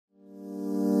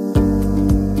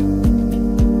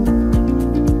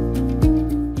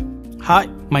Hi,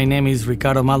 my name is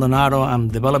Ricardo Maldonado. I'm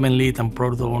development lead and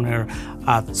product owner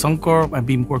at Suncor. I've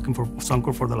been working for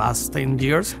Suncor for the last 10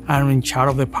 years. I'm in charge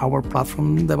of the Power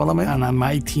Platform development, and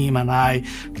my team and I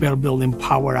are building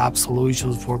Power App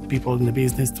solutions for people in the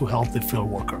business to help the field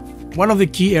worker. One of the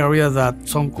key areas that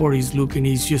Suncor is looking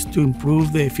is just to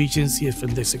improve the efficiency and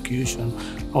the execution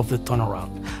of the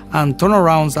turnaround. And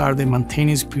turnarounds are the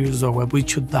maintenance periods where we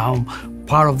shut down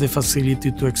part of the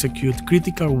facility to execute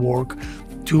critical work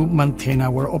to maintain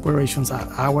our operations,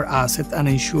 our asset, and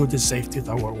ensure the safety of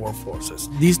our workforces.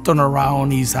 This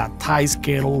turnaround is a tight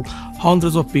schedule,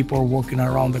 hundreds of people working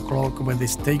around the clock when the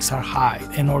stakes are high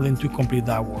in order to complete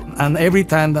that work. And every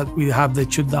time that we have to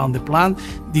shut down the plant,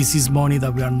 this is money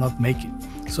that we are not making.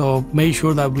 So make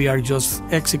sure that we are just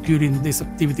executing this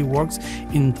activity works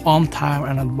on time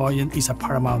and on budget is a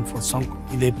paramount for Suncor.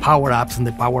 The Power Apps and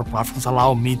the Power Platforms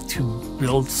allow me to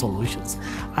build solutions.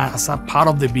 As a part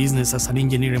of the business, as an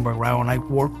engineering background, I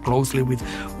work closely with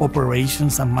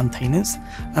operations and maintenance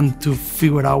and to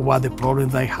figure out what the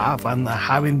problems I have. And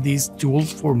having these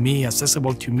tools for me,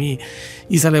 accessible to me,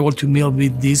 is able to build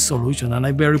with this solution. And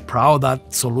I'm very proud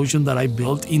that solution that I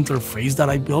built, interface that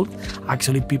I built,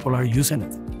 actually people are using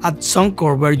it. At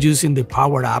Suncor, we're using the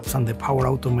Power Apps and the Power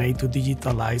Automate to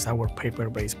digitalize our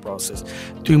paper-based process,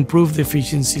 to improve the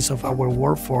efficiencies of our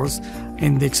workforce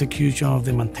and the execution of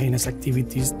the maintenance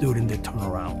activities during the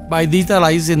turnaround. By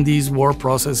digitalizing these work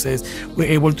processes,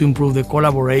 we're able to improve the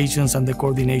collaborations and the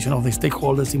coordination of the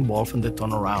stakeholders involved in the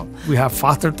turnaround. We have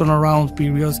faster turnaround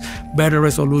periods, better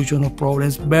resolution of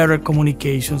problems, better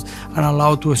communications, and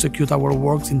allow to execute our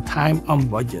works in time and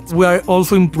budget. We are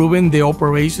also improving the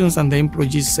operations and the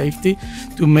employee safety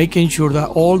to making sure that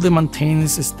all the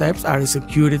maintenance steps are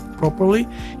executed properly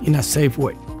in a safe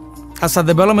way. As a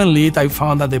development lead, I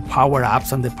found that the Power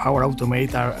Apps and the Power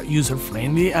Automate are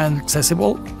user-friendly and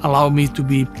accessible, allow me to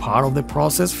be part of the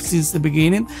process since the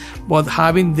beginning, but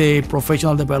having the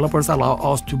professional developers allow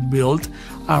us to build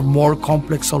more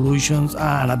complex solutions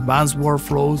and advanced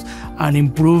workflows and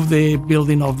improve the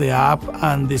building of the app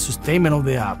and the sustainment of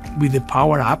the app. With the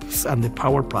Power Apps and the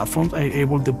Power Platforms, I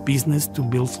enable the business to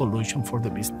build solutions for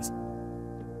the business.